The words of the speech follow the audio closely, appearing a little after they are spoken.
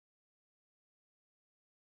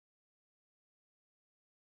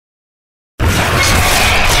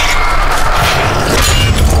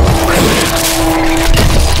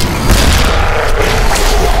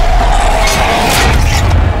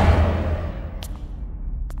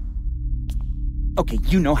Okay,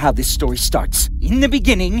 you know how this story starts. In the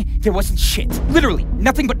beginning, there wasn't shit. Literally,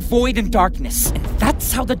 nothing but void and darkness. And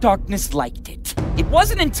that's how the darkness liked it. It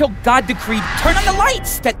wasn't until God decreed, turn on the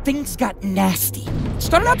lights, that things got nasty. It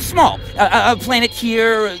started out small. A planet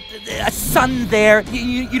here, a sun there.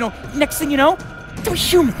 You know, next thing you know, there were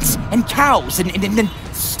humans and cows and then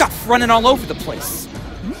stuff running all over the place.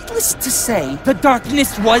 Needless to say, the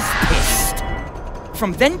darkness was pissed.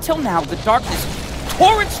 From then till now, the darkness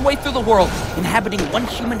tore its way through the world, inhabiting one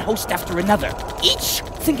human host after another, each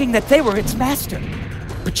thinking that they were its master.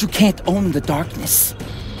 But you can't own the darkness.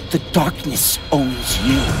 The darkness owns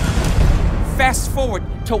you. Fast forward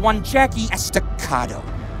to one Jackie Estacado.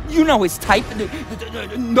 You know his type.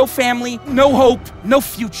 No family, no hope, no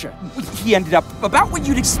future. He ended up about what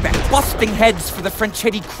you'd expect, busting heads for the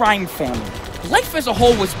Franchetti crime family. Life as a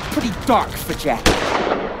whole was pretty dark for Jackie.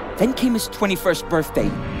 Then came his 21st birthday,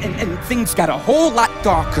 and things got a whole lot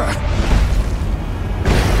darker.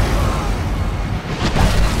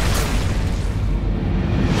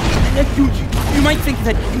 You might think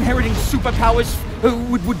that inheriting superpowers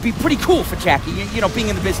would be pretty cool for Jackie, you know, being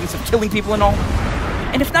in the business of killing people and all.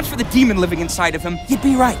 And if not for the demon living inside of him, you'd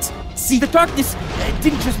be right. See, the darkness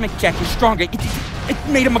didn't just make Jackie stronger, it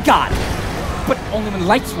made him a god. But only when the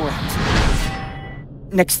lights were out.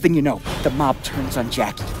 Next thing you know, the mob turns on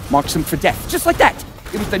Jackie, marks him for death, just like that.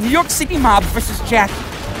 It was the New York City mob versus Jackie.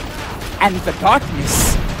 And the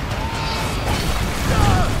darkness.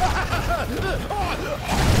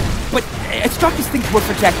 But as dark as things were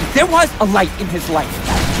for Jackie, there was a light in his life.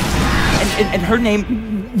 And her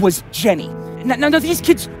name was Jenny. Now these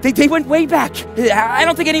kids, they went way back. I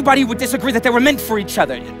don't think anybody would disagree that they were meant for each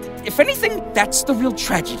other. If anything, that's the real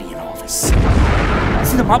tragedy in all this.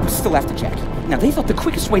 See, the mob was still after Jackie. Now, they thought the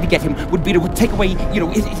quickest way to get him would be to take away, you know,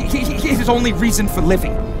 his only reason for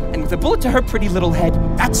living. And with a bullet to her pretty little head,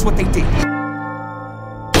 that's what they did.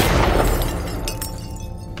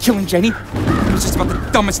 Killing Jenny was just about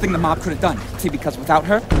the dumbest thing the mob could have done. See, because without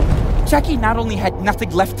her, Jackie not only had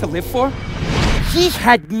nothing left to live for, he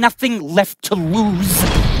had nothing left to lose.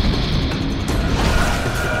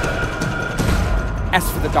 As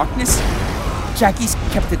for the darkness, Jackie's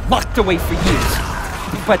kept it locked away for years.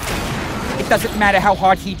 But it doesn't matter how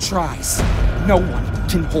hard he tries. No one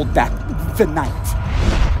can hold back the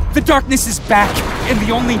night. The darkness is back, and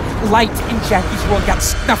the only light in Jackie's world got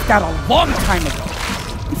snuffed out a long time ago.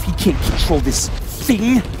 If he can't control this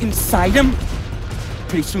thing inside him,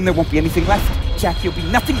 pretty soon there won't be anything left. Jackie will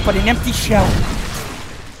be nothing but an empty shell.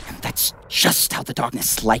 And that's just how the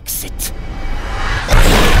darkness likes it.